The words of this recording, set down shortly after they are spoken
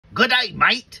Good day,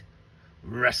 mate.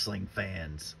 Wrestling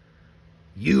fans,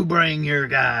 you bring your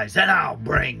guys and I'll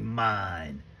bring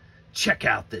mine. Check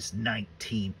out this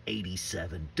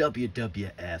 1987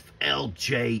 WWF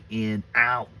LJN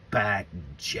Outback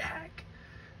Jack.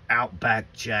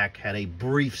 Outback Jack had a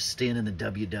brief stint in the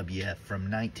WWF from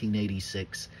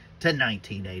 1986 to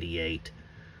 1988.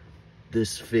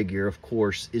 This figure, of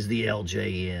course, is the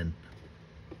LJN,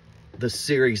 the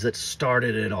series that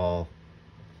started it all.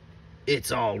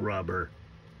 It's all rubber.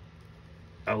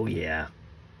 Oh yeah.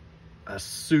 A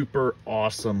super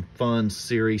awesome, fun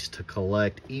series to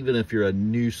collect. Even if you're a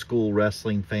new school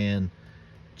wrestling fan,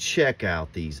 check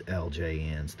out these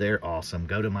LJNs. They're awesome.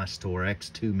 Go to my store,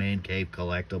 X2 Man Cave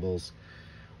Collectibles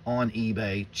on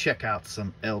eBay. Check out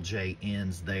some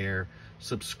LJNs there.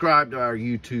 Subscribe to our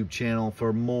YouTube channel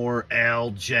for more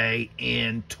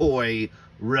LJN toy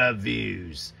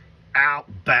reviews.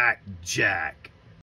 Outback Jack.